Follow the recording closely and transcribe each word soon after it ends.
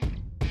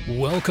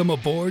Welcome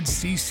aboard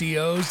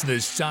CCO's The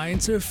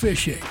Science of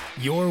Fishing,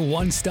 your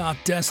one-stop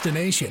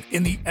destination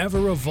in the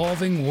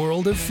ever-evolving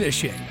world of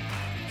fishing.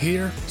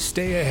 Here,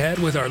 stay ahead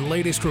with our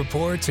latest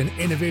reports and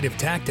innovative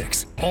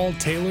tactics, all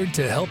tailored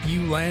to help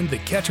you land the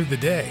catch of the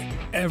day,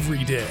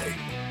 every day.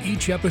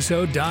 Each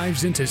episode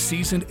dives into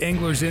seasoned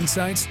anglers'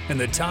 insights and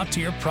the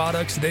top-tier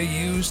products they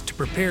use to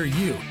prepare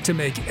you to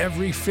make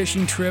every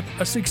fishing trip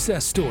a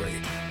success story.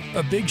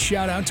 A big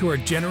shout out to our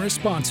generous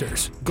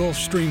sponsors,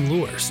 Gulfstream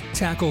Lures,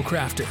 Tackle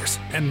Crafters,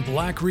 and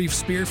Black Reef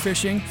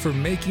Spearfishing for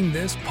making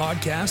this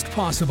podcast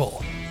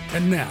possible.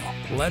 And now,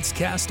 let's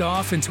cast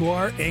off into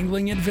our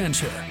angling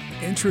adventure.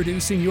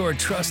 Introducing your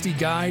trusty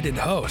guide and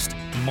host,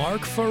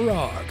 Mark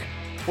Farag.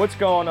 What's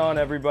going on,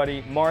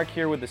 everybody? Mark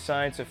here with The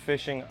Science of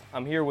Fishing.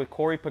 I'm here with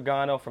Corey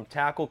Pagano from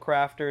Tackle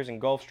Crafters and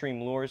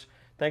Gulfstream Lures.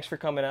 Thanks for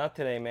coming out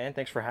today, man.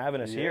 Thanks for having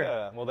us here.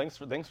 Yeah, well,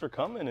 thanks for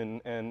coming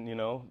and you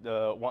know,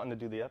 wanting to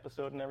do the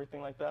episode and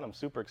everything like that. I'm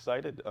super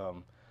excited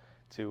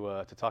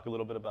to talk a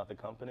little bit about the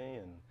company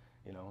and,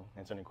 you know,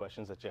 answer any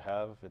questions that you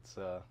have. It's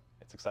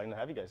exciting to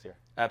have you guys here.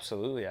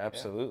 Absolutely.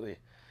 Yeah.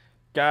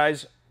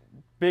 Guys,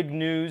 big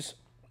news.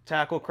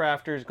 Tackle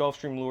Crafters,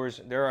 Gulfstream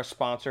Lures, they're our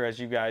sponsor, as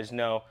you guys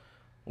know.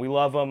 We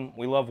love them.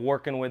 We love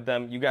working with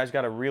them. You guys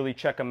got to really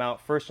check them out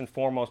first and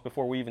foremost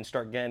before we even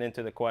start getting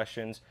into the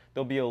questions.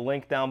 There'll be a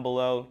link down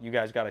below. You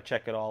guys got to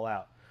check it all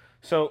out.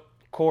 So,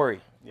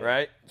 Corey,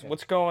 right? So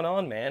what's going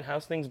on, man?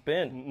 How's things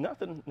been?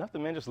 Nothing,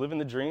 man. Just living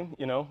the dream,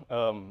 you know.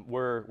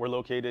 We're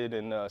located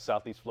in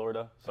Southeast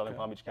Florida, Southern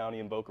Palm Beach County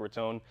in Boca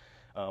Raton.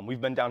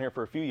 We've been down here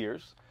for a few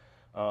years.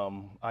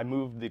 I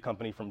moved the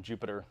company from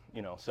Jupiter,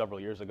 you know, several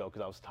years ago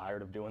because I was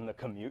tired of doing the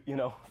commute, you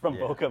know, from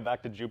Boca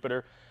back to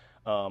Jupiter.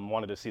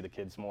 Wanted to see the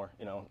kids more,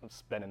 you know,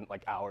 spending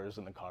like hours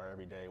in the car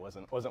every day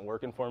wasn't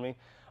working for me.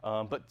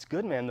 But it's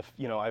good, man.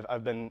 You know,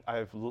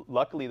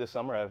 luckily this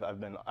summer I've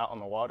been out on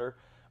the water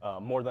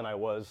more than I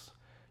was,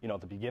 you know,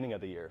 at the beginning of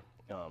the year.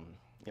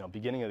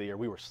 Beginning of the year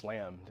we were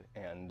slammed,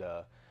 and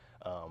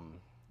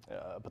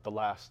but the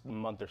last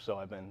month or so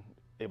I've been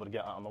able to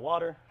get out on the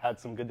water, had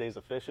some good days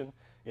of fishing.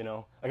 You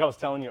know, like I was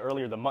telling you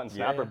earlier, the mutton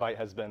snapper bite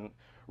has been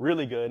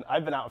really good.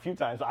 I've been out a few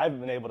times. I haven't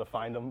been able to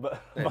find them, but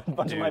a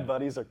bunch of my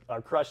buddies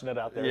are crushing it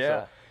out there.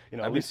 Yeah. So, you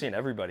know, I've been seeing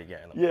everybody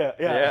getting them.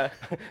 Yeah.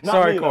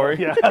 Sorry, Corey.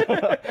 Yeah.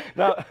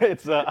 No,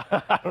 it's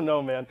I don't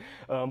know, man.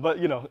 But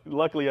you know,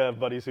 luckily I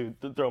have buddies who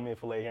throw me a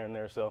fillet here and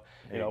there. So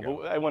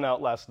but I went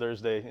out last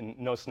Thursday and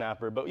no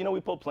snapper. But you know, we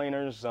pulled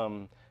planers.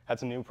 Had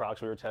some new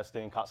products we were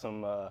testing. Caught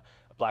some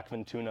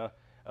blackfin tuna.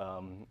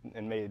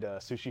 And made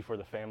sushi for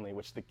the family,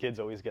 which the kids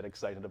always get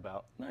excited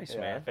about. Nice,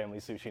 man. Family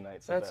sushi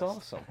nights. That's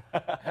awesome.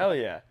 Hell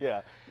yeah.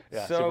 Yeah,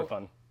 so, super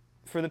fun.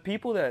 For the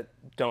people that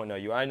don't know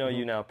you, I know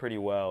you now pretty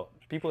well.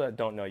 People that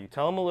don't know you,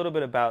 tell them a little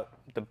bit about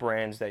the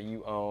brands that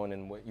you own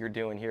and what you're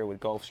doing here with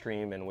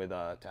Gulfstream and with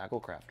Tackle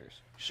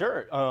Crafters.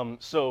 Sure.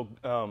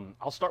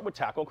 I'll start with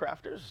Tackle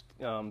Crafters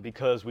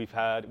because we've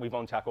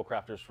owned Tackle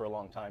Crafters for a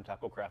long time.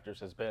 Tackle Crafters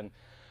has been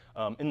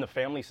in the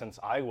family since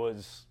I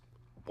was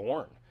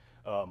born.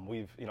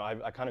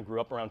 I kind of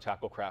grew up around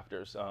Tackle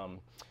Crafters,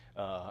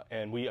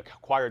 and we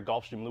acquired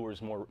Gulfstream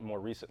Lures more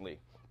recently.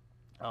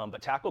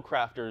 But Tackle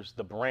Crafters,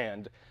 the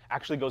brand,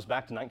 actually goes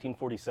back to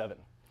 1947.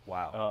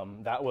 Wow.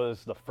 That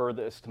was the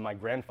furthest my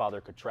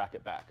grandfather could track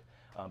it back.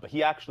 But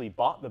he actually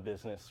bought the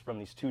business from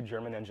these two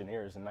German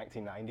engineers in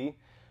 1990.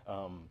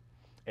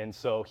 And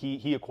so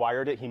he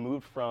acquired it. He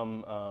moved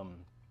from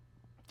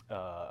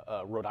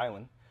Rhode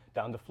Island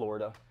down to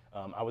Florida.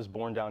 I was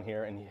born down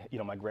here, and you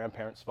know, my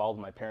grandparents followed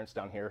my parents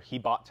down here. He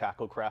bought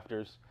Tackle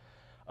Crafters,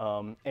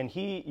 and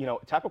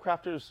Tackle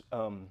Crafters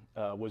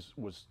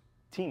was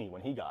teeny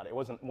when he got it. It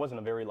wasn't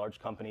a very large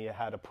company. It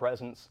had a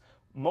presence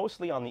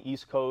mostly on the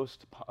East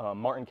Coast,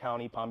 Martin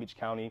County, Palm Beach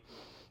County,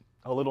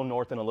 a little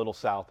north and a little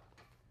south.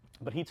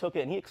 But he took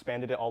it and he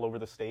expanded it all over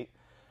the state,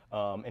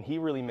 and he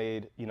really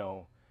made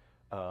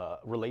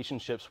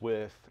relationships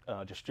with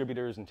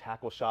distributors and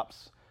tackle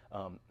shops.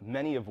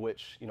 Many of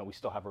which, you know, we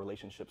still have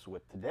relationships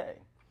with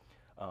today.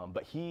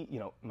 But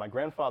my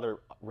grandfather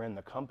ran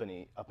the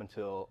company up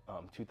until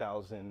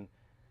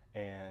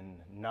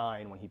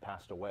 2009 when he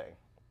passed away.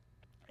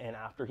 And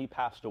after he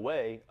passed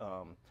away,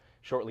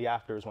 shortly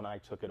after is when I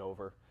took it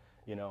over,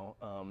 you know.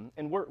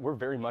 And we're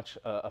very much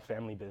a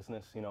family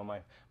business. You know,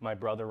 my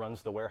brother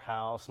runs the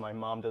warehouse. My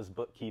mom does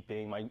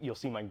bookkeeping. You'll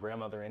see my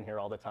grandmother in here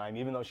all the time,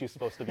 even though she's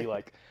supposed to be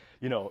like,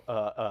 you know,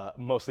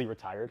 mostly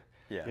retired.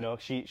 Yeah. You know,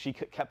 she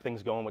kept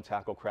things going with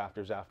Tackle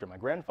Crafters after my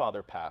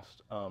grandfather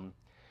passed.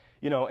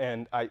 You know,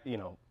 and I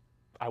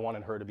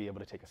wanted her to be able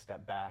to take a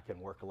step back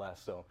and work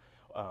less. So,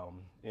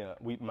 you know,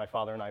 my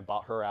father and I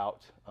bought her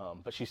out,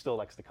 but she still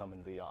likes to come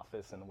into the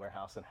office and the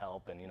warehouse and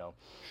help, and you know,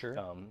 sure.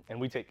 And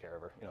we take care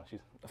of her. You know,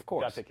 she's of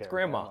course got to take care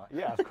grandma. Of her.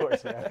 Yeah, of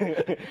course,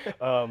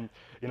 man.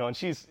 You know, and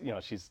she's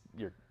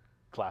your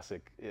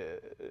classic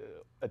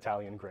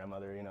Italian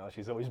grandmother, you know,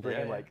 she's always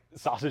bringing like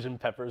sausage and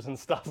peppers and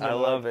stuff. I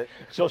love it.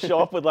 She'll show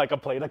up with like a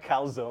plate of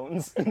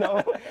calzones, you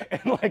know,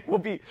 and like we'll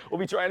be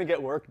trying to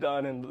get work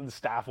done, and the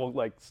staff will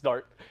like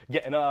start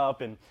getting up,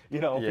 and you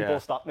know, people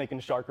stop making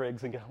shark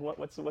rigs and go,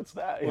 what's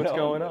that? What's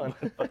going on?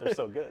 But they're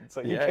so good,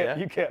 so you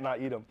can't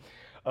not eat them.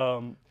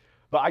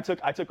 But I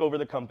took over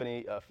the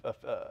company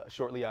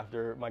shortly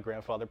after my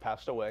grandfather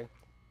passed away.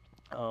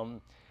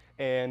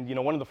 And you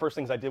know, one of the first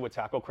things I did with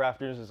Tackle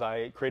Crafters is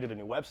I created a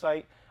new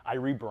website. I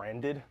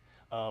rebranded.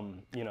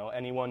 You know,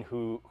 anyone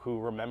who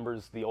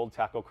remembers the old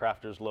Tackle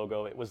Crafters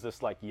logo, it was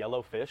this like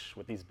yellow fish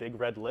with these big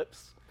red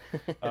lips,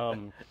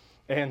 and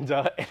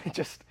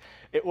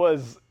it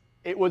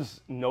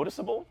was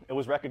noticeable, it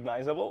was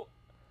recognizable,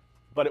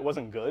 but it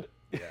wasn't good.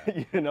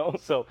 Yeah. You know,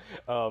 so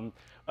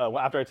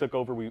after I took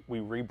over, we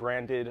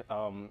rebranded.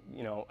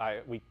 You know,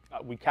 we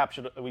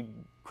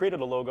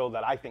created a logo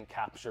that I think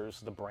captures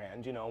the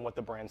brand. You know, what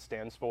the brand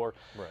stands for,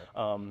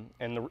 right.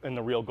 And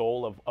the real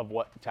goal of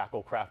what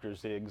Tackle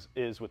Crafters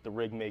is with the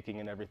rig making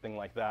and everything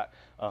like that.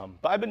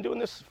 But I've been doing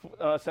this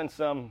since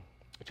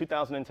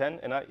 2010,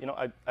 and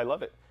I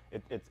love it.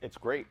 It's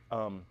great.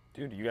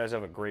 Dude, you guys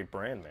have a great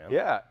brand, man.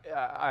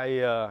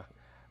 Yeah,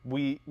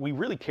 we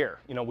really care.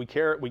 You know, we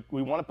care.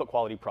 We want to put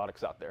quality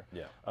products out there.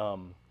 Yeah.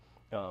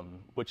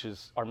 Which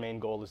is our main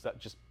goal, is that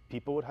just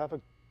people would have a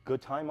good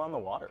time on the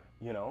water,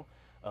 you know,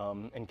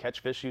 and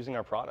catch fish using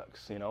our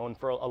products, you know. And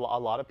for a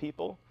lot of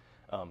people,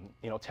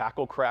 you know,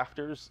 Tackle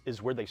Crafters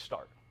is where they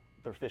start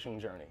their fishing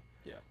journey.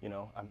 Yeah. You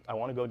know, I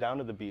want to go down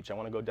to the beach. I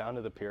want to go down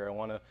to the pier. I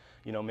want to,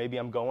 you know, maybe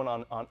I'm going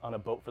on a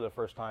boat for the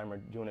first time, or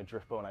doing a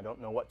drift boat, and I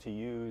don't know what to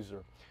use,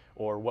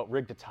 or what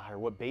rig to tie, or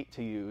what bait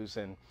to use.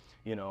 And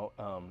you know,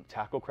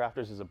 Tackle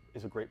Crafters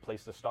is a great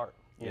place to start.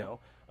 You know,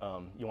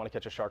 you want to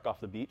catch a shark off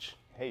the beach?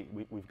 Hey,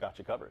 we've got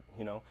you covered.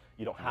 You know,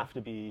 you don't have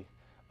to be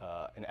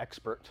an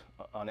expert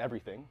on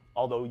everything,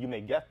 although you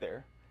may get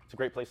there. It's a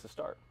great place to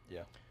start.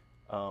 Yeah.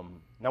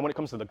 Now, when it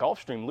comes to the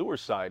Gulfstream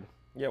Lures side.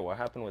 Yeah, what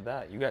happened with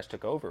that? You guys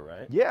took over,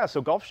 right? Yeah,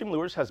 so Gulfstream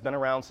Lures has been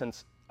around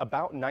since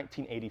about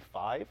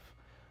 1985.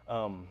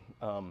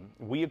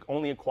 We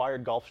only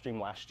acquired Gulfstream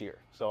last year.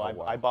 So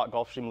I bought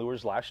Gulfstream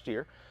Lures last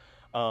year.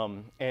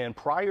 And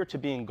prior to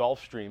being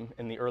Gulfstream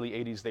in the early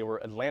 80s, they were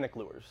Atlantic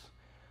Lures.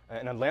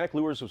 And Atlantic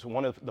Lures was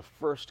one of the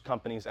first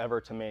companies ever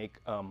to make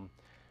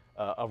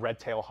a red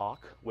tail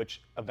hawk,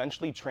 which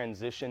eventually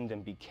transitioned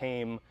and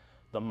became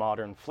the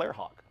modern flare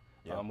hawk,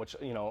 which,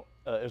 you know,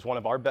 is one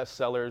of our best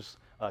sellers.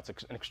 It's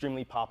an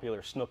extremely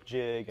popular snook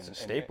jig. It's a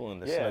staple in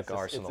the snook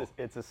arsenal.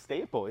 It's a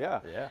staple,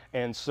 yeah. Yeah.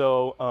 And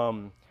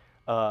so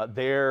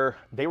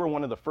they were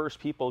one of the first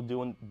people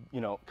doing, you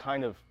know,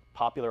 kind of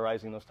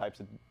popularizing those types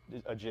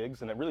of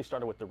jigs, and it really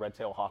started with the red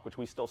tail hawk, which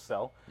we still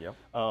sell. Yep.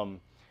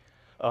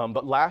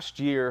 But last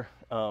year,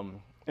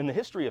 in the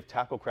history of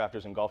Tackle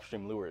Crafters and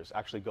Gulfstream Lures,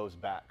 actually goes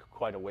back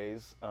quite a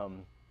ways,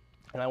 and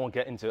I won't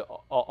get into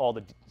all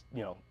the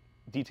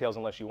details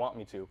unless you want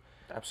me to.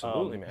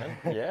 Absolutely, man.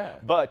 Yeah.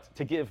 But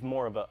to give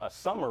more of a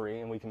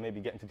summary, and we can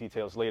maybe get into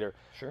details later.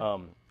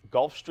 Sure.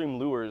 Gulfstream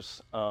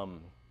Lures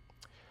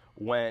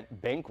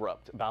went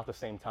bankrupt about the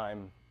same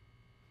time.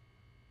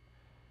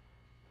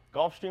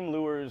 Gulfstream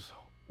Lures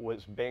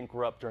was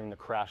bankrupt during the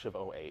crash of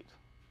 '08.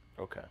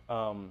 Okay.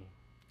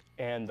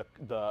 And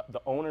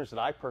the owners that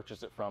I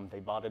purchased it from, they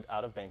bought it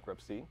out of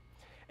bankruptcy,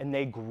 and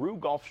they grew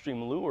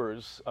Gulfstream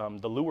Lures,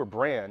 the lure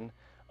brand,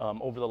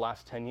 over the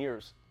last 10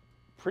 years,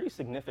 pretty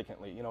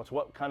significantly. You know, it's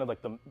what kind of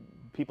like the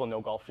people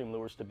know Gulfstream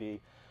Lures to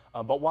be.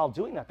 But while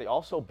doing that, they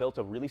also built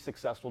a really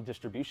successful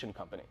distribution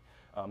company,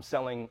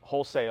 selling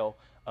wholesale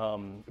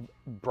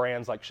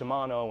brands like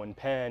Shimano and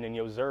Penn and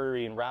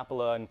Yozuri and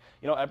Rapala, and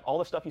you know, all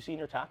the stuff you see in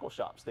your tackle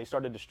shops. They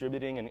started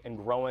distributing and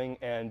growing,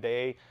 and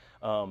they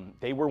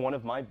were one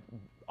of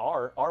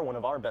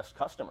our best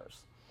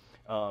customers.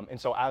 And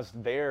so as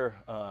their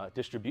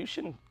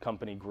distribution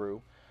company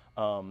grew,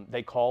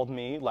 they called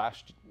me it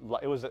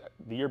was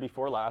the year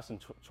before last in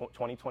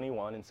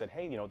 2021, and said,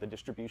 hey, you know, the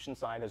distribution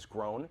side has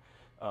grown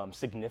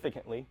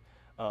significantly,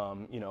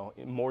 you know,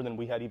 more than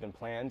we had even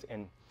planned.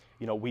 And,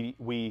 you know,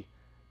 we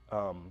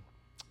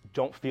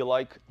don't feel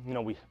like, you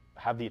know, we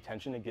have the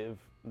attention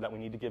that we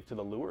need to give to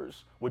the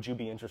lures. Would you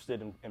be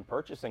interested in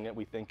purchasing it?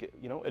 We think,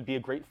 you know, it'd be a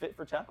great fit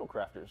for Tackle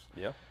Crafters.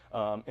 Yeah.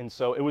 And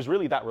so it was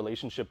really that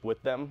relationship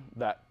with them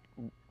that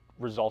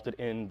resulted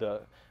in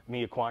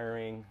me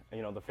acquiring,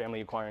 you know, the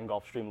family acquiring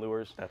Gulfstream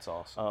Lures. That's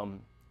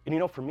awesome. And you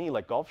know, for me,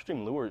 like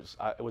Gulfstream Lures,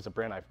 it was a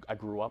brand I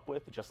grew up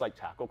with, just like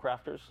Tackle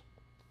Crafters.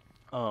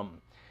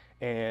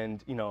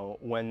 And you know,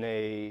 when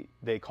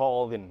they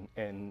called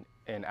and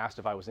asked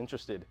if I was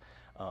interested,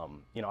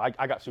 you know,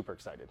 I got super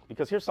excited,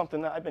 because here's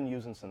something that I've been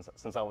using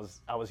since I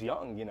was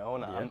young, you know,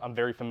 and yeah. I'm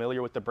very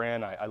familiar with the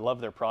brand. I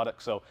love their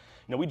product, so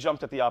you know, we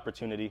jumped at the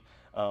opportunity.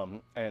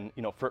 And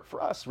you know,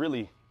 for us,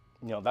 really,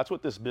 you know, that's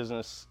what this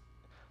business,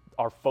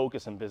 our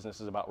focus in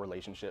business is about: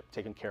 relationship,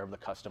 taking care of the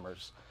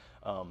customers,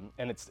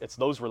 and it's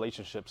those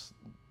relationships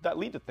that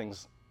lead to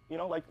things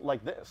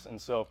like this.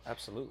 And so,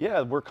 Absolutely.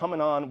 yeah, we're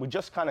coming on. We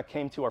just kind of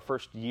came to our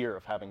first year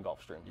of having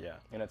Gulfstream. Yeah.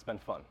 And it's been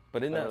fun.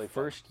 But in Been that really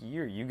fun. first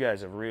year, you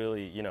guys have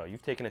really,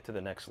 you've taken it to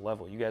the next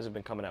level. You guys have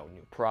been coming out with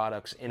new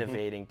products,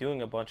 innovating,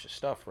 doing a bunch of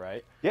stuff,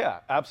 right? Yeah,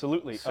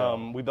 absolutely.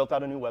 So- We built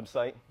out a new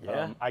website.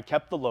 Yeah. I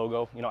kept the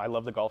logo. I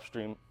love the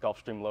Gulfstream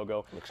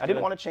logo. Looks I didn't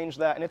good. want to change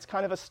that, and it's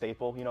kind of a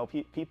staple.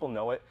 People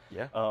know it.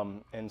 Yeah.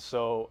 And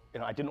so,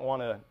 I didn't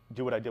want to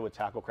do what I did with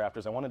Tackle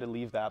Crafters. I wanted to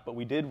leave that, but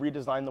we did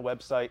redesign the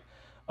website.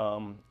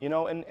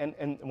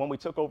 And when we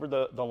took over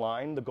the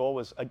line, the goal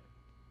was,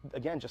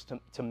 again, just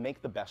to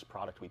make the best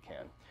product we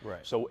can. Right.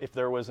 So if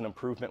there was an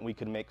improvement we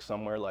could make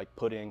somewhere, like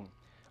putting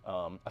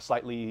a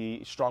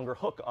slightly stronger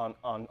hook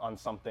on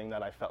something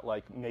that I felt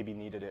like maybe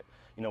needed it.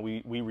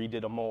 We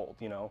redid a mold.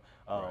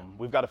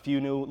 We've got a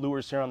few new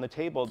lures here on the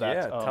table that.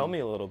 Yeah, tell me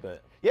a little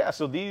bit. Yeah,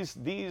 so these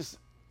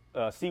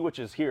sea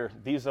witches here,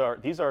 these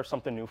are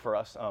something new for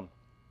us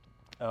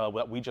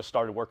that we just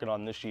started working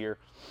on this year.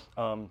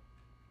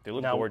 They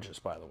look Now- gorgeous,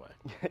 by the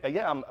way.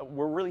 Yeah,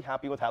 we're really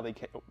happy with how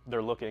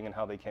they're looking and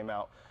how they came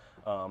out.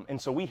 And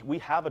so we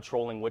have a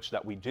trolling witch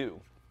that we do.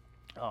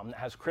 It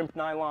has crimped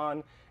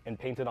nylon and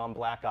painted on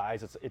black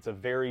eyes. It's a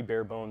very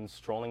bare bones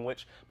trolling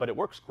witch, but it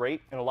works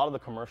great. And a lot of the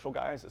commercial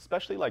guys,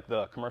 especially like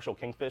the commercial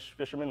kingfish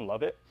fishermen,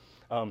 love it.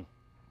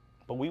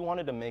 But we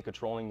wanted to make a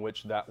trolling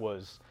witch that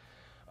was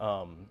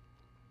a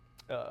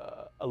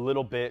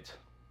little bit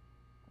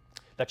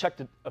that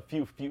checked a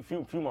few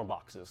more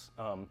boxes.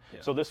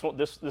 So this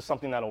is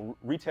something that'll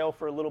retail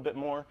for a little bit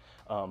more,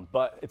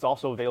 but it's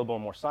also available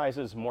in more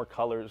sizes, more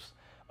colors,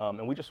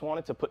 and we just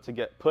wanted to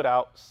put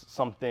out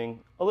something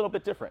a little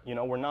bit different.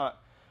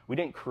 We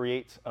didn't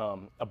create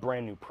a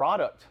brand new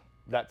product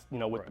that's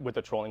with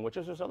the trolling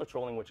witches. There's other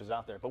trolling witches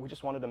out there, but we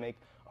just wanted to make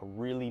a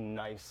really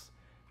nice,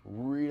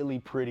 really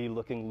pretty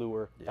looking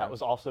lure that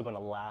was also going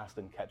to last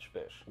and catch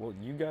fish. Well,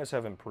 you guys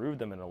have improved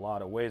them in a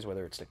lot of ways,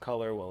 whether it's the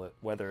color,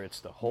 whether it's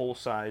the hole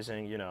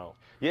sizing,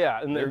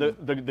 Yeah, and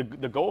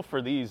the goal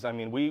for these,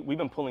 we've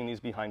been pulling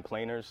these behind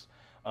planers,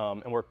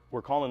 and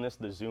we're calling this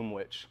the Zoom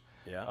Witch.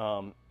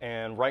 Yeah.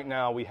 And right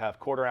now we have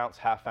 1/4 ounce,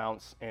 1/2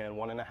 ounce, and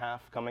 1.5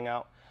 coming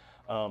out,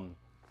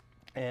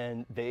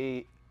 and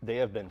they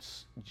have been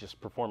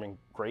just performing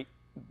great,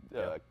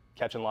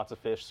 catching lots of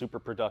fish, super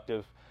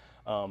productive.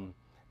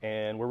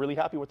 And we're really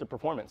happy with the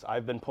performance.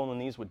 I've been pulling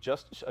these with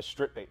just a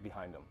strip bait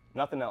behind them,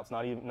 nothing else,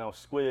 not even no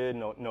squid,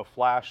 no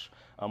flash,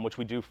 which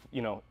we do.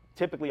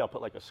 Typically I'll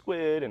put like a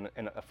squid and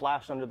a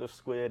flash under the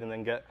squid, and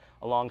then get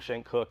a long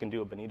shank hook and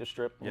do a bonita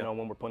strip.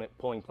 When we're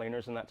pulling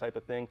planers and that type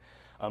of thing.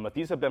 But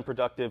these have been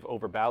productive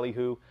over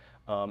ballyhoo,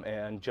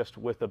 and just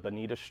with a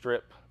bonita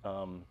strip,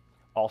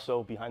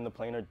 also behind the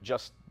planer,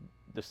 just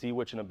the sea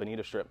witch and a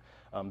bonita strip.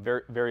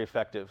 Very, very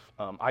effective.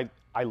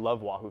 I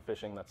love wahoo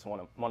fishing. That's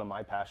one of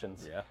my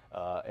passions.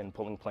 And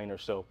pulling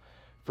planers. So,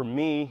 for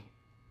me,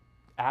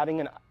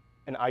 adding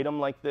an item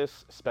like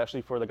this,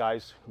 especially for the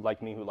guys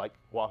like me who like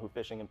wahoo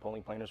fishing and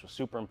pulling planers, was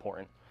super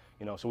important.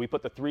 So we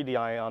put the 3D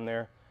eye on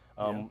there.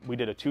 We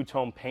did a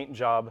 2-tone paint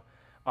job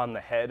on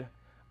the head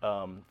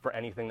for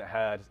anything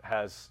that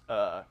has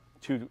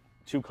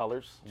two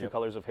colors, two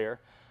colors of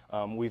hair.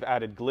 We've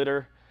added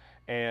glitter.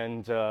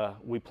 And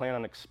we plan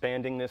on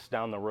expanding this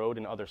down the road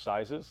in other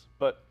sizes.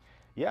 But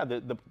yeah,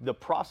 the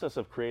process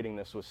of creating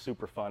this was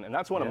super fun. And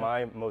that's one of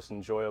my most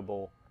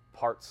enjoyable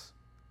parts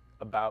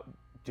about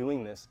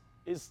doing this,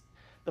 is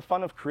the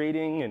fun of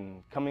creating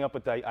and coming up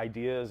with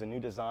ideas and new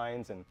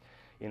designs, and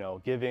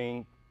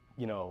giving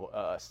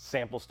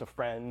samples to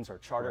friends or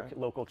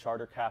local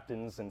charter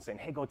captains and saying,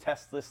 hey, go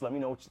test this, let me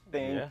know what you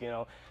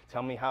think,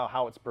 tell me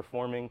how it's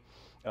performing.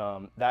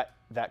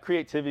 That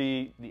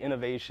creativity, the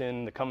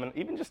innovation,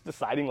 even just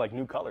deciding like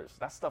new colors,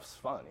 that stuff's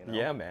fun.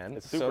 Yeah, man.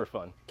 It's super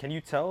fun. Can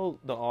you tell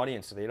the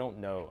audience, so they don't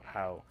know,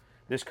 how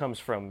this comes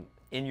from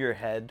in your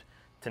head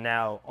to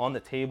now on the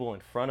table in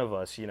front of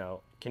us?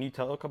 Can you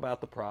talk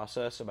about the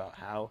process, about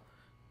how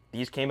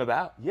these came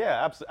about?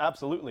 Yeah,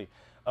 absolutely.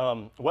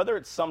 Whether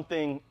it's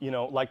something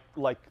like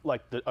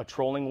a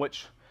trolling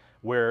witch,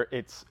 where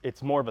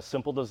it's more of a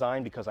simple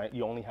design because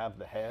you only have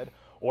the head,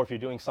 or if you're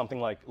doing something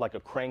like a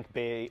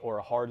crankbait or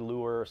a hard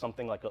lure or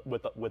something like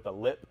with a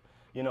lip,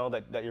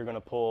 that you're going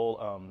to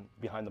pull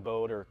behind the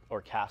boat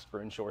or cast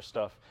for inshore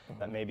stuff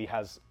that maybe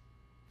has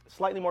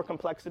slightly more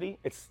complexity.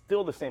 It's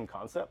still the same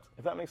concept,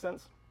 if that makes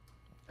sense.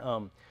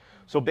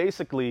 So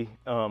basically,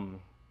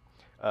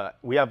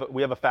 we have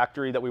a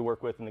factory that we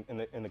work with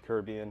in the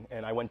Caribbean,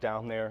 and I went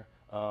down there,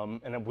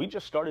 and then we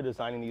just started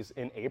designing these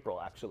in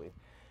April, actually.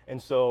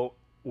 And so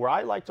where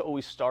I like to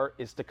always start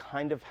is to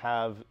kind of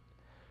have,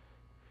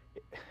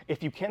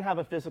 if you can have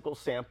a physical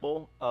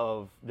sample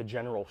of the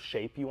general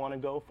shape you want to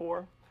go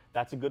for,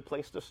 that's a good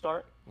place to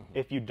start.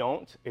 If you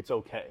don't, it's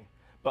okay.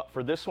 But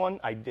for this one,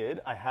 I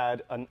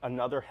had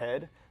another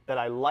head that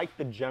I like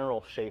the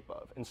general shape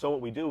of. And so what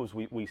we do is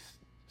we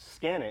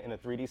scan it in a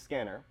 3D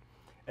scanner,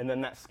 and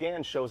then that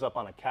scan shows up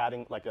on a CAD,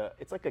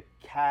 it's like a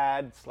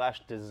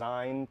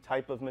CAD/design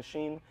type of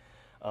machine.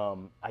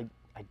 I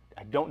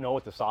don't know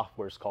what the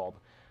software is called.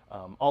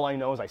 All I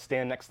know is I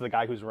stand next to the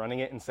guy who's running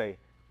it and say,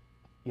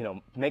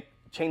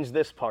 change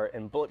this part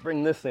and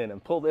bring this in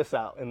and pull this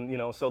out,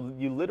 and so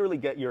you literally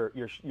get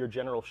your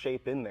general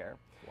shape in there.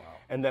 Wow.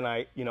 And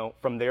then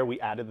from there we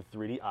added the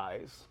 3D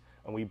eyes,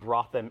 and we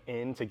brought them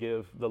in to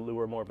give the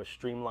lure more of a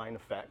streamlined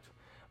effect.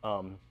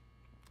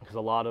 Because a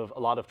lot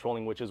of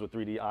trolling witches with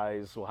 3D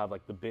eyes will have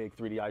like the big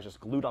 3D eyes just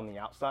glued on the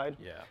outside,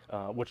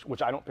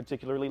 which I don't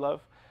particularly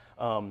love.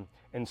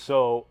 And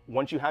so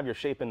once you have your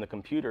shape in the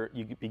computer,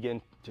 you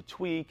begin to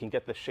tweak and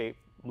get the shape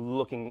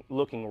looking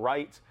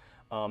right,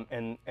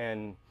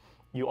 and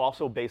you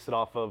also base it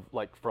off of,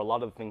 like, for a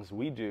lot of the things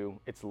we do,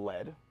 it's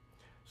lead,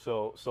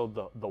 so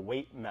the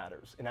weight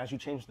matters, and as you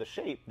change the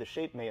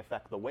shape may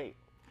affect the weight.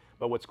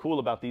 But what's cool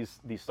about these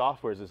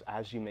softwares is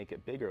as you make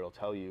it bigger, it'll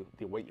tell you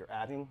the weight you're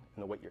adding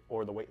and the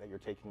weight that you're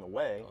taking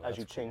away as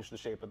you change the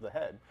shape of the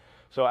head.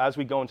 So as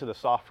we go into the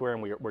software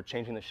and we're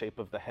changing the shape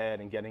of the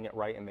head and getting it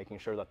right and making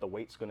sure that the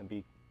weight's going to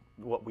be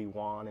what we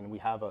want, and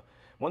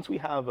once we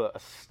have a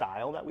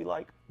style that we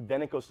like,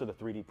 then it goes to the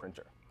 3D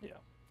printer. Yeah.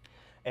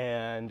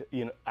 And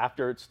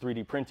after it's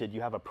 3D printed,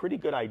 you have a pretty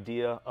good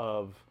idea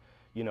of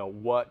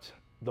what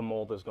the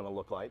mold is going to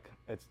look like.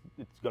 It's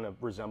going to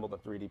resemble the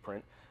 3D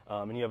print,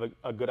 and you have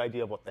a good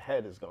idea of what the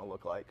head is going to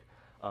look like.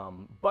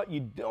 But you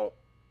don't.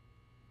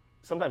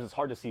 Sometimes it's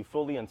hard to see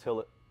fully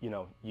until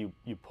you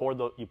pour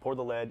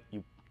the lead,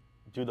 you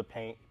do the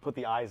paint, put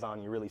the eyes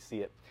on, you really see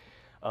it.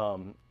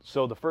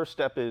 So the first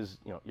step is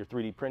your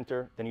 3D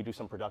printer. Then you do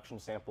some production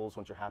samples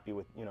once you're happy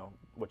with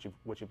what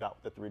you've got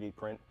with the 3D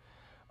print,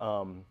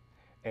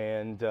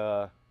 and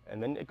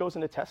then it goes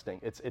into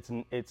testing.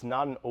 It's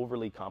not an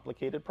overly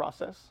complicated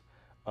process.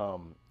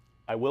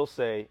 I will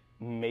say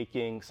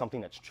making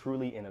something that's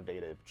truly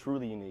innovative,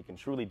 truly unique, and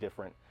truly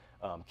different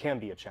can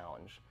be a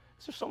challenge.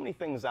 There's so many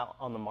things out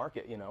on the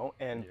market,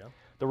 and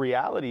the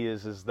reality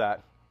is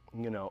that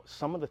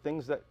some of the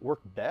things that work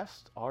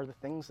best are the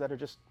things that are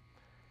just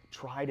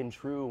tried and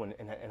true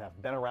and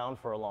have been around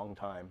for a long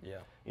time.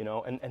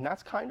 And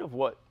that's kind of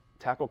what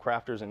Tackle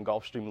Crafters and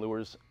Gulfstream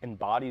Lures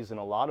embodies in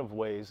a lot of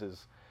ways.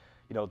 Is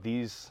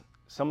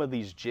some of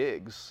these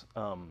jigs.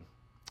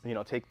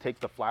 Take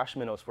the flash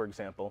minnows, for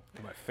example.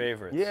 My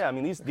favorites. Yeah, I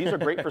mean these are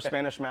great for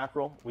Spanish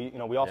mackerel.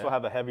 We also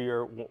have a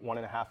heavier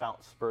 1.5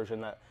 ounce version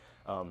that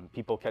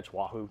people catch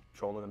wahoo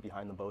trolling them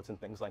behind the boats and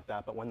things like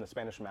that. But when the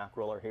Spanish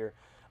mackerel are here,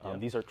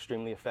 these are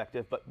extremely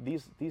effective. But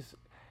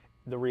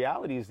the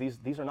reality is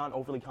these are not an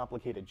overly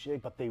complicated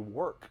jig, but they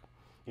work.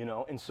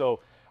 And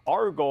so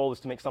our goal is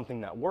to make something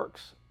that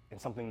works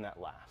and something that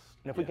lasts.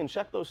 And if we can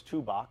check those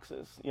two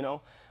boxes,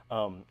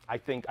 I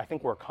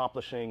think we're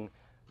accomplishing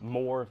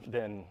more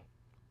than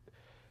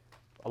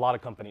a lot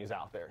of companies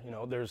out there.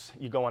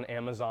 You go on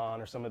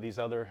Amazon or some of these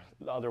other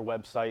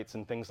websites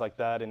and things like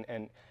that,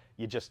 and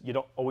you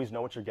don't always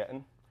know what you're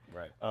getting.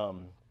 Right.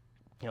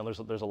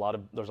 There's a lot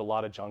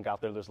of junk out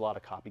there. There's a lot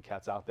of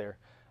copycats out there.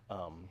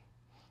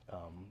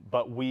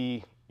 But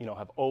we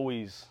have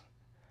always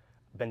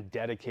been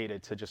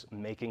dedicated to just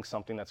making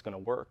something that's going to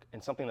work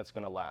and something that's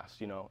going to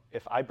last.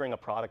 If I bring a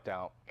product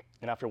out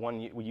and after one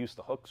use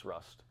the hooks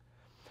rust,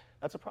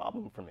 that's a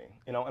problem for me.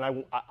 And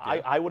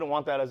I wouldn't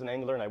want that as an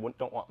angler, and I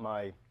don't want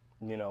my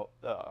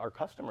our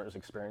customers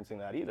experiencing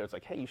that either. It's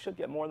like, hey, you should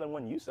get more than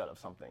one use out of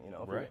something.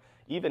 Right.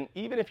 Even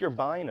if you're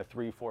buying a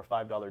 $3, $4,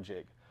 $5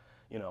 jig,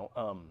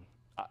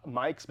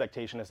 my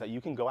expectation is that you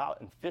can go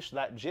out and fish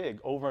that jig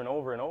over and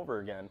over and over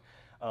again.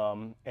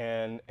 The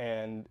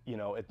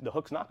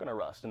hook's not going to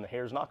rust and the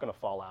hair's not going to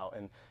fall out.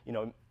 And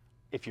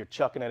if you're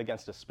chucking it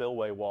against a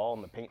spillway wall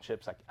and the paint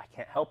chips, I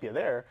can't help you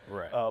there.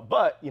 Right.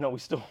 But we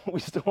still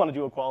want to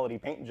do a quality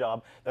paint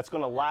job that's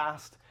going to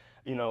last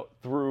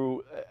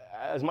through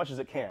as much as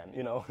it can.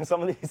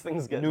 Some of these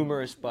things get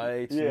numerous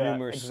bites,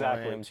 numerous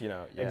slams.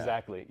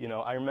 Exactly.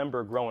 I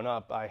remember growing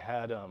up, I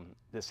had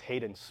this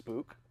Hayden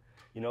spook.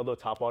 The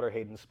topwater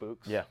Hayden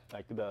spooks. Yeah.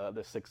 Like the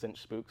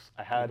 6-inch spooks.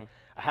 I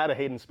had a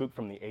Hayden spook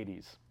from the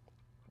 80s,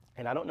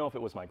 and I don't know if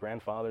it was my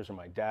grandfather's or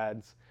my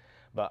dad's,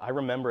 but I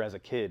remember as a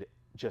kid,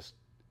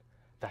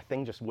 that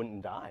thing just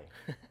wouldn't die,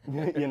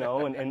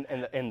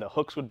 and the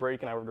hooks would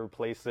break and I would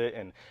replace it,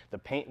 and the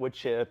paint would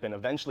chip, and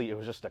eventually it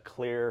was just a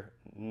clear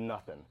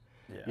nothing.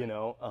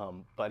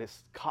 But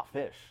it's caught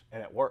fish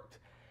and it worked,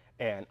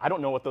 and I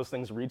don't know what those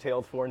things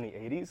retailed for in the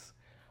 80s.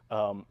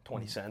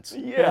 20 cents.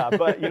 Yeah,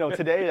 but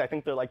today I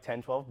think they're like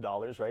 $10,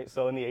 $12, right?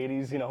 So in the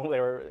 80s, they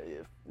were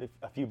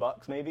a few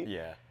bucks maybe.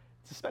 Yeah.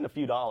 To spend a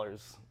few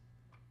dollars,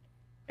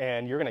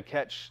 and you're gonna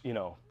catch,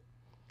 a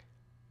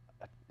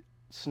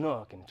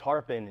snook and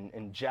tarpon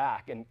and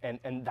jack, and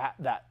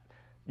that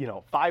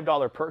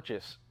 $5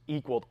 purchase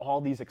equaled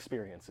all these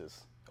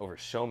experiences over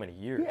so many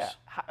years. Yeah,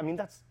 I mean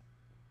that's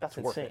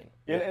worth insane.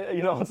 It.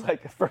 It's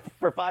like for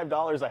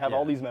 $5 I have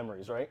all these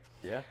memories, right?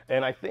 Yeah.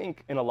 And I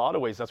think in a lot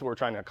of ways that's what we're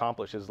trying to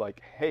accomplish is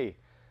like, hey,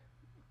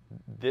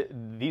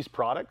 these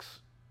products,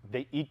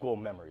 they equal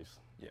memories.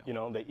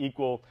 Yeah. They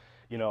equal,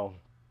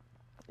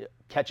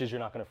 catches you're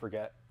not going to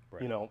forget.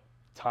 Right.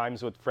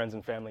 Times with friends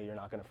and family you're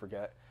not going to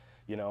forget.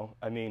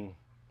 I mean,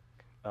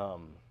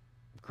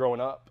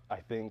 growing up, I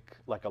think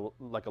like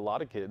a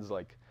lot of kids,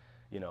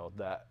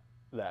 that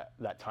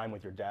that time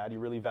with your dad you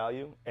really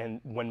value.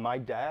 And when my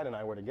dad and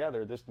I were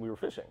together, we were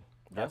fishing.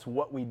 That's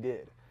what we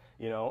did,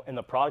 you know. And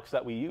the products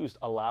that we used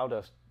allowed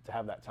us to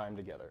have that time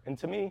together. And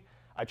to me,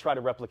 I try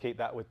to replicate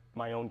that with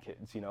my own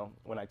kids. You know,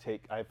 when I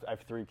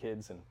have 3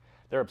 kids, and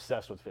they're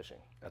obsessed with fishing.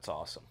 That's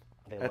awesome.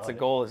 They That's love a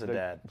goal it. as a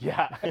dad.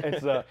 Yeah,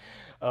 it's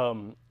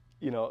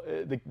you know,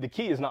 the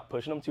key is not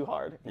pushing them too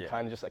hard, and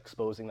kind of just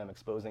exposing them,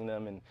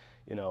 and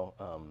you know,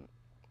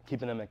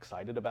 keeping them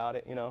excited about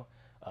it. You know,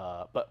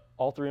 but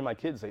all 3 of my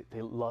kids,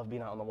 they love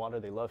being out on the water.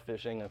 They love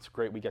fishing. It's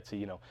great. We get to,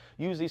 you know,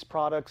 use these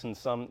products and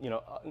some, you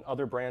know,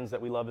 other brands that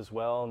we love as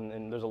well.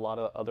 And there's a lot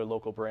of other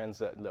local brands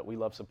that we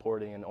love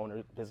supporting,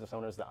 and business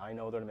owners that I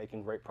know that are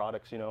making great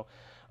products. You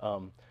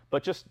know,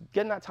 but just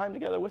getting that time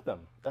together with them.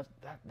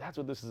 That's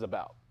what this is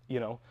about. You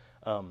know,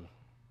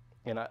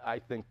 and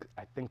I think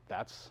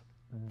that's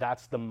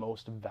the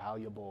most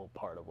valuable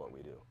part of what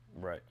we do.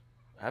 Right.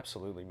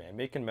 Absolutely, man.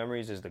 Making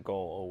memories is the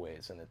goal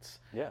always, and it's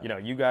Yeah. you know,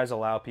 you guys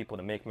allow people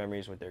to make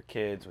memories with their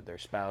kids, with their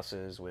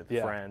spouses, with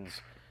friends,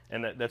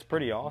 and that's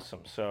pretty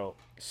awesome. So,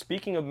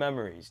 speaking of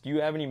memories, do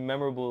you have any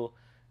memorable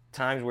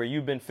times where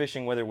you've been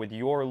fishing, whether with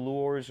your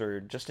lures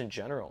or just in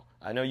general?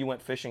 I know you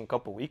went fishing a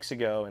couple weeks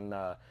ago and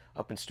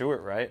up in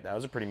Stewart, right? That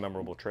was a pretty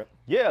memorable trip.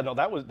 Yeah, no,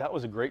 that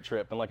was a great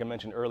trip, and like I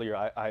mentioned earlier,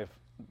 I've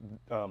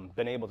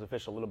been able to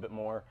fish a little bit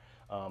more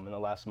in the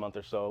last month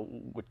or so,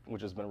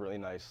 which has been really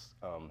nice.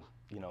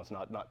 You know, it's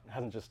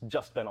hasn't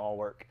just been all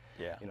work.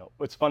 Yeah. You know,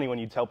 it's funny when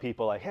you tell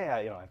people like, hey,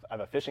 I have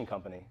a fishing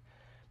company,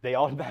 they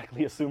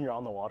automatically assume you're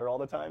on the water all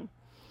the time.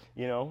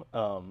 You know,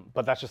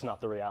 but that's just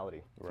not the reality.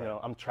 Right. You know,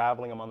 I'm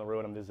traveling, I'm on the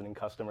road, I'm visiting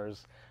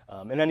customers,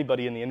 and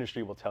anybody in the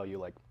industry will tell you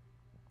like,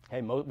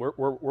 hey,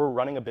 we're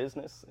running a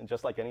business, and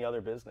just like any other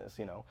business,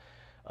 you know,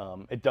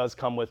 it does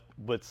come with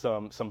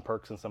some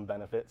perks and some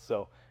benefits.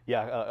 So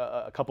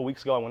yeah, a couple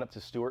weeks ago I went up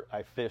to Stewart.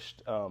 I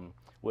fished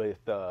with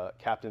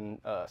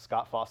Captain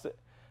Scott Fawcett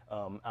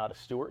out of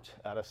Stewart,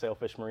 out of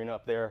Sailfish Marina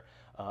up there,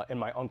 and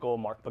my uncle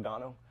Mark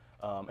Pagano,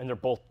 and they're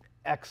both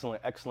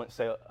excellent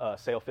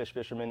sailfish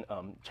fishermen,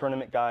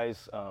 tournament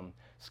guys.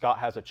 Scott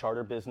has a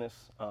charter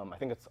business. I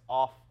think it's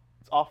off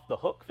the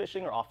hook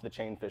fishing or off the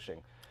chain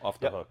fishing. Off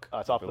the hook.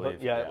 It's off the hook.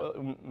 Yeah,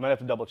 well, might have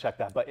to double check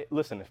that. But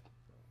listen, if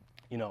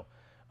you know,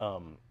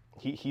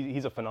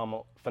 he's a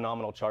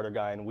phenomenal charter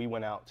guy, and we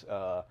went out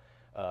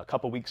a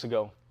couple weeks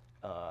ago,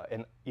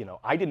 and you know,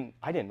 I didn't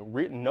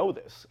know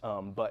this,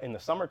 but in the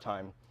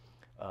summertime,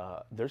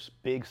 there's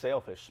big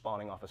sailfish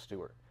spawning off of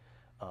Stewart.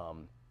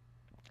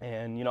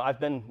 And you know, I've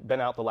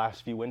been out the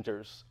last few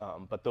winters,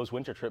 but those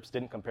winter trips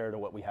didn't compare to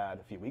what we had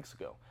a few weeks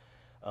ago.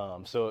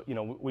 So you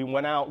know, we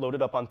went out,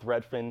 loaded up on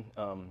threadfin,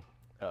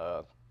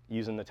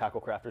 using the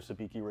Tackle Crafter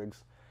Sabiki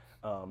rigs.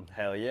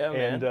 Hell yeah,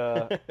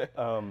 man!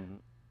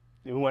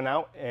 And we went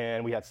out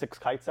and we had 6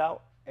 kites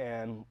out,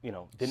 and you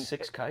know,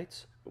 6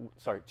 kites?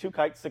 Sorry, 2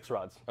 kites, 6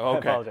 rods. Oh,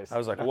 okay. I apologize. I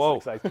was like, Not whoa.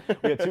 6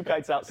 kites. We had 2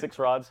 kites out, 6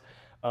 rods.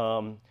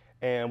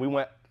 And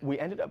we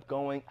ended up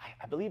going,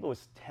 I believe it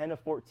was 10 of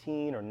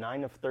 14 or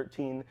 9 of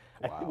 13.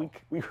 Wow.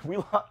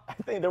 I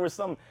think there was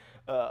some,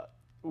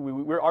 we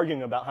were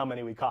arguing about how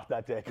many we caught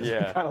that day, because we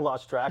kind of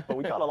lost track, but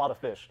we caught a lot of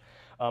fish.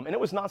 And it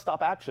was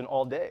nonstop action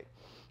all day,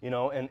 you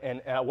know,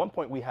 and at one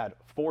point we had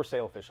 4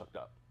 sailfish hooked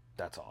up.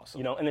 That's awesome.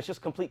 You know, and it's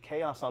just complete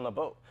chaos on the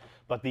boat.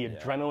 But the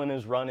adrenaline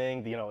is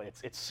running. You know,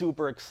 it's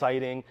super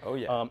exciting. Oh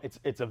yeah.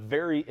 It's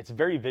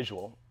very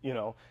visual. You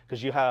know,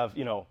 because you have,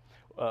 you know,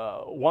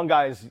 one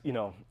guy's, you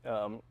know,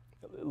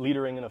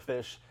 leadering in a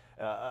fish.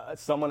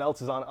 Someone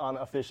else is on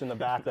a fish in the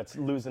back that's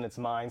losing its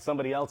mind.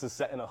 Somebody else is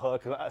setting a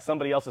hook.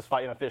 Somebody else is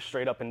fighting a fish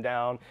straight up and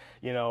down.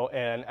 You know,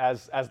 and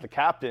as the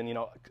captain, you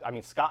know, I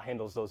mean, Scott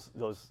handles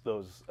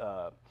those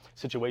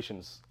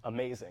situations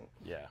amazing.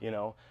 Yeah. You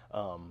know,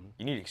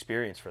 you need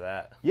experience for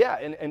that. yeah,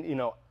 and you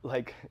know,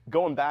 like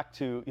going back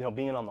to, you know,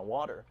 being on the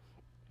water,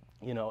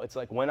 you know, it's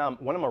like when I'm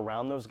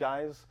around those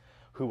guys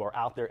who are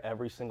out there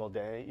every single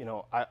day, you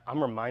know,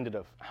 I'm reminded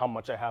of how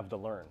much I have to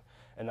learn,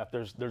 and that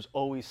there's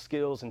always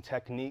skills and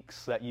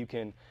techniques that you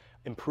can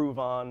improve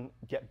on,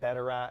 get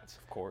better at.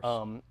 Of course.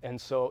 And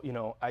so, you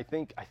know, I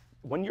think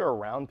when you're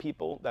around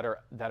people that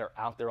are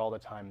out there all the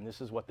time, and this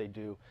is what they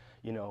do,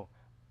 you know,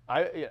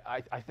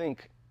 I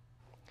think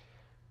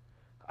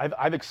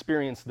I've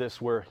experienced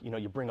this where, you know,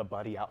 you bring a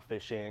buddy out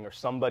fishing, or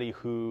somebody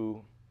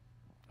who,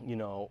 you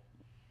know,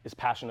 is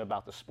passionate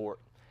about the sport,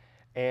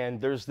 and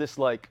there's this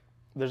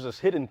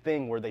hidden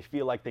thing where they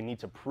feel like they need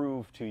to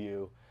prove to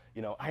you,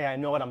 you know, hey, I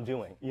know what I'm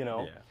doing, you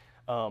know.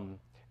 Yeah.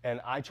 And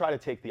I try to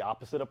take the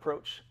opposite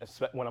approach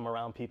when I'm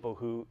around people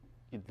who,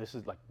 this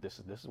is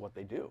what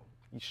they do.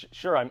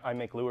 Sure, I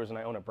make lures and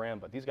I own a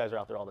brand, but these guys are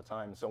out there all the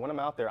time. So when I'm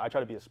out there, I try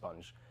to be a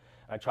sponge.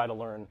 I try to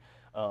learn,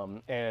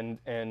 and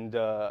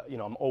you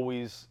know,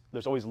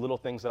 there's always little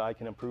things that I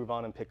can improve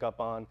on and pick up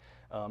on,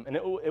 and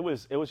it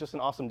was just an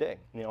awesome day.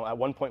 You know, at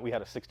one point we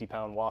had a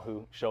 60-pound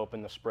wahoo show up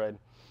in the spread.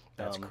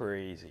 That's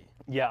crazy.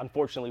 Yeah,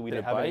 anything. We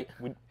didn't have bite?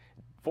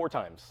 4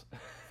 times.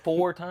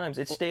 4 times.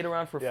 It stayed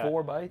around for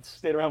 4 bites.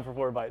 Stayed around for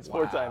 4 bites,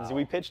 Wow. 4 times.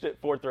 We pitched it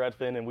 4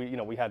 threadfin, and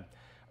we had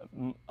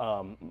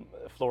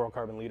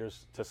fluorocarbon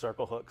leaders to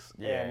circle hooks.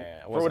 Yeah, and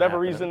it for wasn't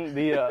whatever happening.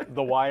 reason,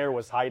 the wire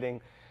was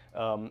hiding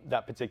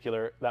that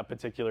particular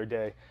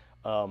day.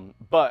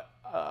 But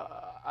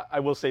I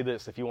will say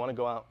this: if you want to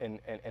go out and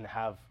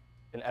have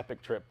an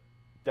epic trip,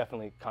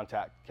 definitely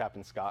contact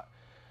Captain Scott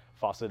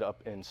Fawcett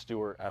up in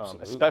Stewart.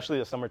 Absolutely. Especially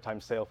the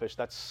summertime sailfish.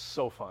 That's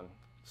so fun,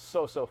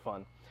 so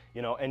fun.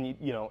 You know, and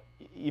you know,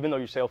 even though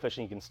you're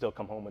sailfishing, you can still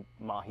come home with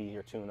mahi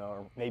or tuna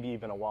or maybe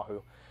even a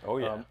wahoo. Oh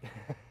yeah.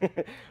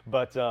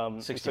 But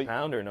 60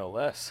 pounder, no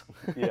less.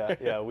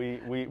 yeah, we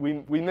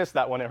missed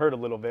that one. It hurt a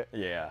little bit.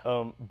 Yeah.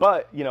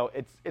 But you know,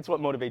 it's what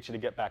motivates you to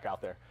get back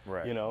out there.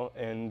 Right. You know,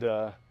 and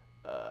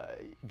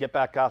get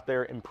back out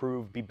there,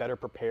 improve, be better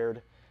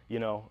prepared. You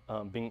know,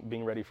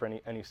 being ready for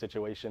any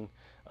situation.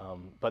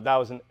 But that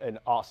was an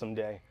awesome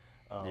day.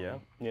 Yeah.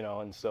 You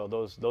know, and so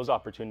those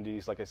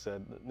opportunities, like I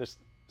said, there's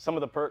some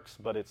of the perks,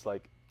 but it's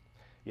like,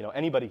 you know,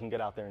 anybody can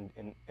get out there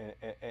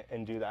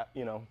and do that.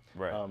 You know.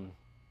 Right.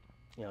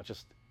 You know,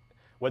 just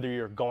whether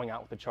you're going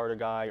out with a charter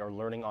guy or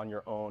learning on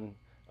your own,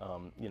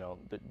 you know,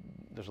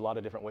 there's a lot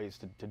of different ways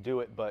to do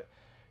it, but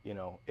you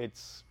know,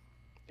 it's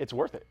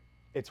worth it.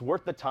 It's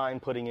worth the time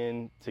putting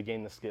in to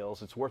gain the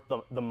skills. It's worth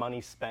the money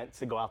spent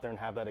to go out there and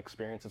have that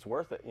experience. It's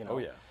worth it, you know. Oh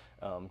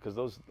yeah. Because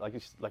those, like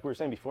we were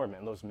saying before,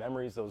 man, those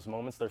memories, those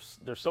moments,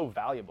 they're so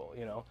valuable,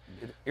 you know.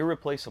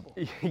 Irreplaceable.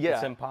 Yeah.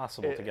 It's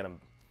impossible to get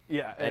them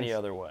Yeah. any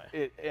other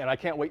way. And I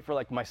can't wait for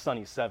like my son.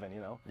 He's 7, you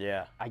know.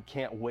 Yeah. I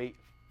can't wait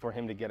for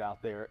him to get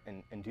out there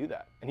and do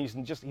that. And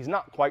he's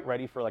not quite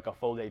ready for like a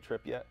full day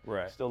trip yet.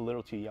 Right. Still a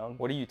little too young.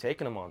 What are you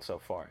taking them on so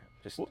far?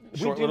 Just We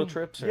short do- little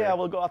trips? Or? Yeah,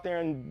 we'll go out there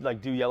and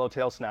like do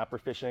yellowtail snapper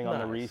fishing on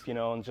the Nice. reef, you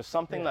know, and just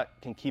something Yeah.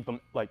 that can keep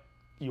them like,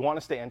 you want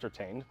to stay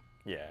entertained.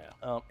 Yeah.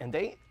 And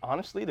they,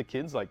 honestly, the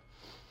kids, like,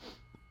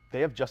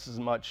 they have just as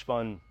much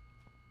fun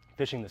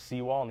fishing the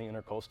seawall and the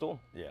intercoastal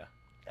Yeah.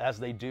 as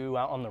they do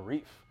out on the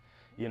reef,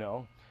 you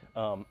know.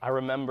 I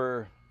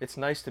remember, It's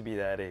nice to be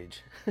that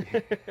age.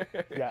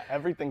 yeah,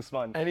 everything's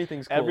fun.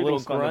 Anything's cool.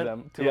 Everything's a fun little to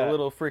grunt them. to Yeah. a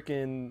little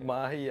freaking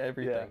mahi, Yeah,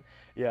 everything.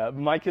 yeah.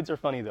 My kids are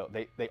funny though.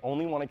 They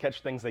only want to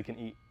catch things they can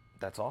eat.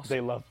 That's awesome.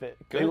 They love it.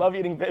 They Good. love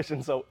eating fish,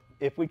 and so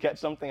if we catch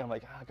something, I'm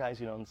like,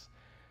 guys, you know,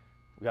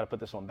 we got to put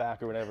this one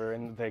back or whatever,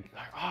 and they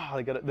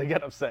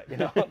get upset, you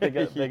know, they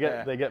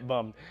Yeah. get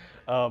bummed.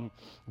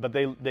 But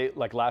they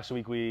like last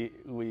week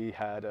we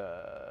had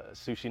a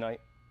sushi night.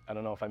 I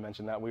don't know if I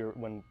mentioned that. I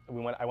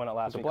went out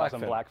last week, caught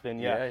some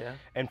blackfin. Yeah, yeah.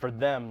 And for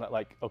them,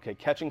 like, okay,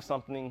 catching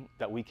something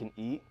that we can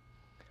eat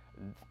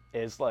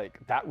is like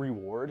that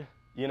reward,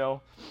 you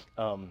know.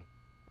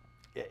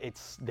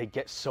 They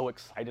get so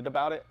excited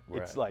about it.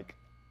 Right. It's like,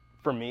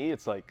 for me,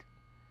 it's like,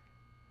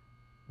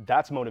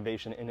 that's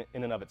motivation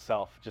in and of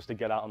itself, just to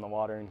get out on the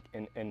water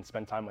and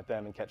spend time with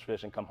them and catch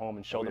fish and come home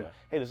and show them,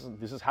 hey,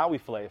 this is how we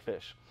fillet a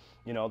fish,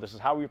 you know, this is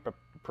how we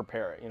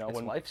prepare it, you know.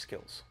 It's life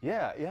skills.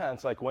 Yeah.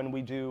 It's like when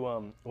we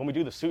do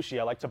the sushi,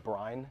 I like to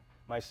brine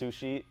my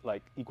sushi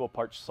like equal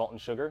parts salt and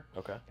sugar.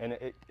 Okay. And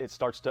it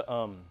starts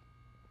to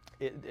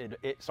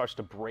it starts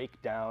to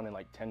break down and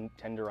like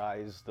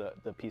tenderize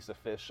the piece of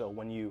fish. So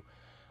when you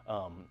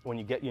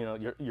get, you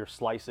know, your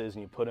slices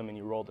and you put them and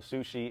you roll the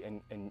sushi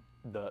and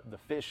the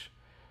fish,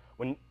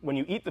 when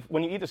you eat the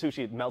sushi,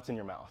 it melts in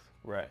your mouth.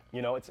 Right.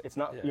 You know, it's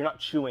not, you're not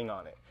chewing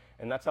on it,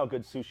 and that's how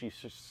good sushi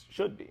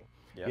should be.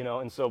 Yep. You know,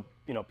 and so,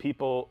 you know,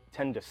 people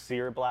tend to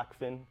sear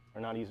blackfin or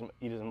not eat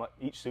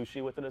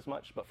sushi with it as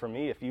much. But for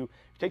me, if you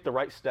take the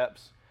right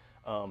steps,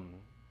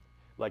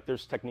 like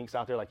there's techniques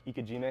out there like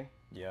ikejime,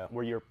 Yeah.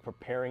 where you're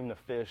preparing the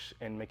fish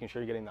and making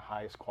sure you're getting the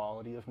highest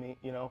quality of meat.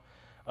 You know,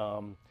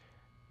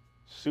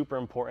 super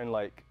important.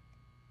 Like,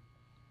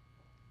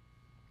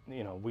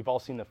 you know, we've all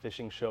seen the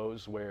fishing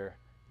shows where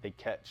they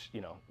catch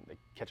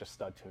a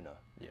stud tuna.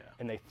 Yeah.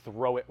 And they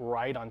throw it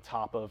right on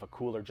top of a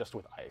cooler just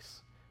with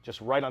ice,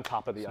 just right on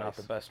top of the It's ice. not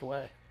the best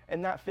way.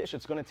 And that fish,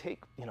 it's going to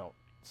take, you know,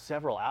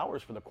 several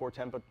hours for the core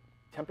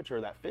temperature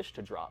of that fish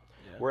to drop.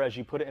 Yeah. Whereas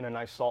you put it in a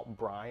nice salt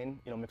brine,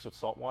 you know, mixed with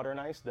salt water and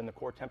ice, then the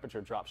core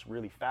temperature drops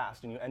really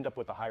fast and you end up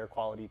with a higher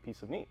quality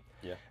piece of meat.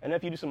 Yeah. And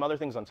if you do some other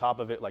things on top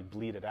of it, like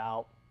bleed it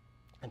out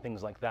and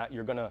things like that,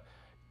 you're going to,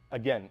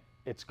 again,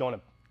 it's going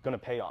to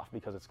pay off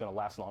because it's going to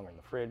last longer in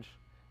the fridge.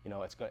 You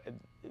know, it's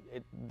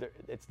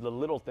the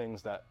little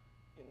things that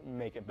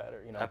make it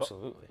better, you know.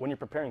 Absolutely. But when you're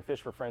preparing fish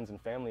for friends and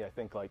family, I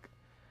think like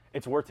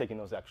it's worth taking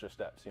those extra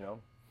steps, you know.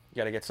 You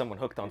got to get someone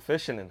hooked on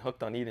fishing and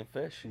hooked on eating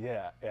fish.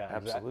 Yeah,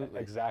 Absolutely.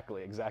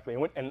 exactly.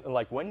 And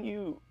like when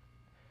you're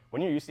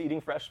used to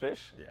eating fresh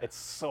fish, Yeah. it's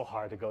so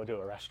hard to go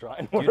to a restaurant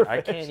and Dude, order I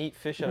fish. can't eat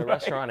fish at a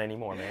restaurant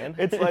anymore, man.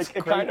 It's like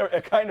it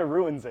kind of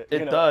ruins it. It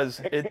you know? does.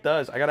 It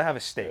does. I gotta have a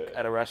steak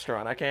at a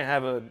restaurant. I can't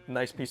have a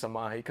nice piece of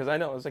mahi because I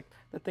know it's like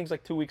that thing's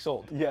like 2 weeks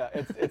old. Yeah,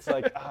 it's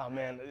like, oh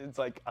man, it's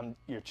like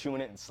you're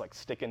chewing it and it's like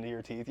sticking to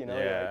your teeth, you know?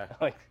 You're Yeah.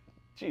 like,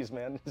 geez,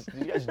 man, did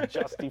you guys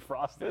just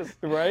defrost this?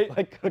 Right?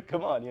 Like,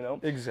 come on, you know?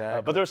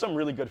 Exactly. But there's some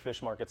really good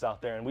fish markets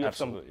out there, and we have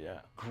Absolutely,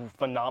 yeah. some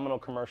phenomenal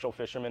commercial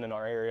fishermen in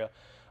our area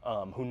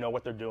who know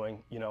what they're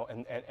doing, you know,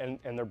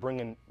 and they're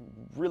bringing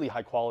really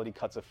high quality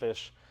cuts of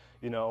fish,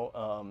 you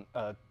know,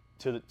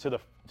 to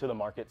the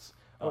markets.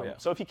 Oh, yeah.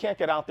 So if you can't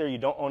get out there, you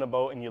don't own a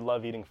boat, and you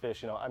love eating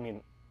fish, I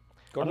mean,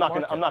 I'm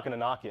not gonna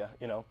knock you.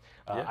 Yeah.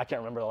 I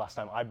can't remember the last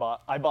time I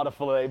bought a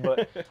fillet,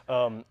 but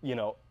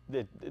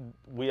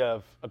we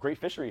have a great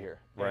fishery here,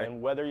 right.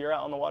 And whether you're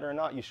out on the water or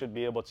not, you should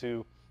be able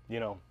to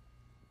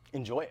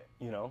enjoy it.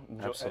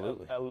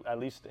 Absolutely. At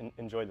least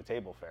enjoy the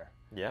table fare.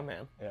 Yeah,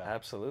 man. Yeah.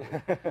 Absolutely.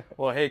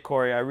 Well, hey,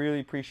 Corey, I really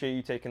appreciate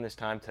you taking this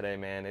time today,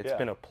 man. It's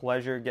been a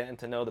pleasure getting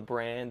to know the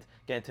brand,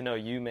 getting to know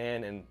you,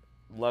 man, and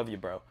love you,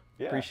 bro.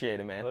 Yeah. Appreciate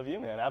it, man. Love you,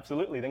 man.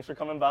 Absolutely. Thanks for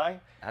coming by.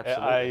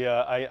 Absolutely.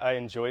 I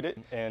enjoyed it,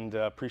 and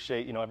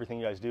appreciate everything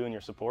you guys do and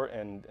your support,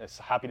 and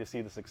happy to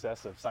see the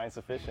success of Science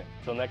of Fishing.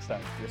 Till next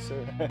time. Yes,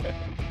 sir.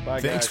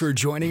 Bye, Thanks guys. for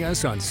joining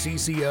us on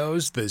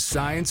CCO's The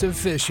Science of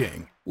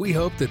Fishing. We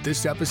hope that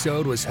this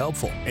episode was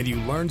helpful and you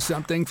learned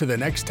something for the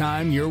next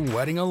time you're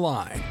wetting a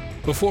line.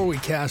 Before we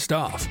cast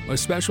off, a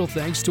special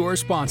thanks to our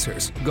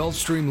sponsors,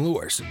 Gulfstream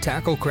Lures,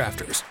 Tackle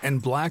Crafters,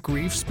 and Black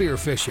Reef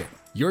Spearfishing.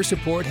 Your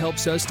support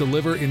helps us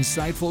deliver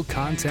insightful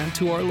content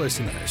to our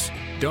listeners.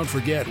 Don't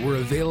forget, we're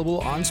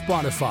available on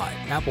Spotify,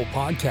 Apple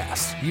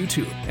Podcasts,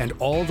 YouTube, and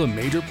all the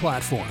major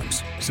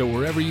platforms. So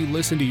wherever you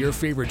listen to your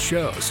favorite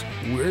shows,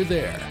 we're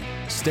there.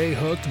 Stay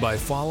hooked by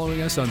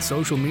following us on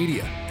social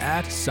media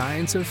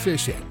 @Science of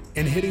Fishing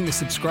and hitting the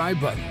subscribe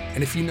button.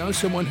 And if you know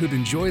someone who'd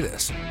enjoy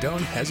this,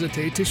 don't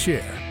hesitate to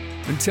share.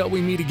 Until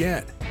we meet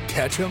again,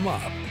 catch 'em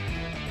up.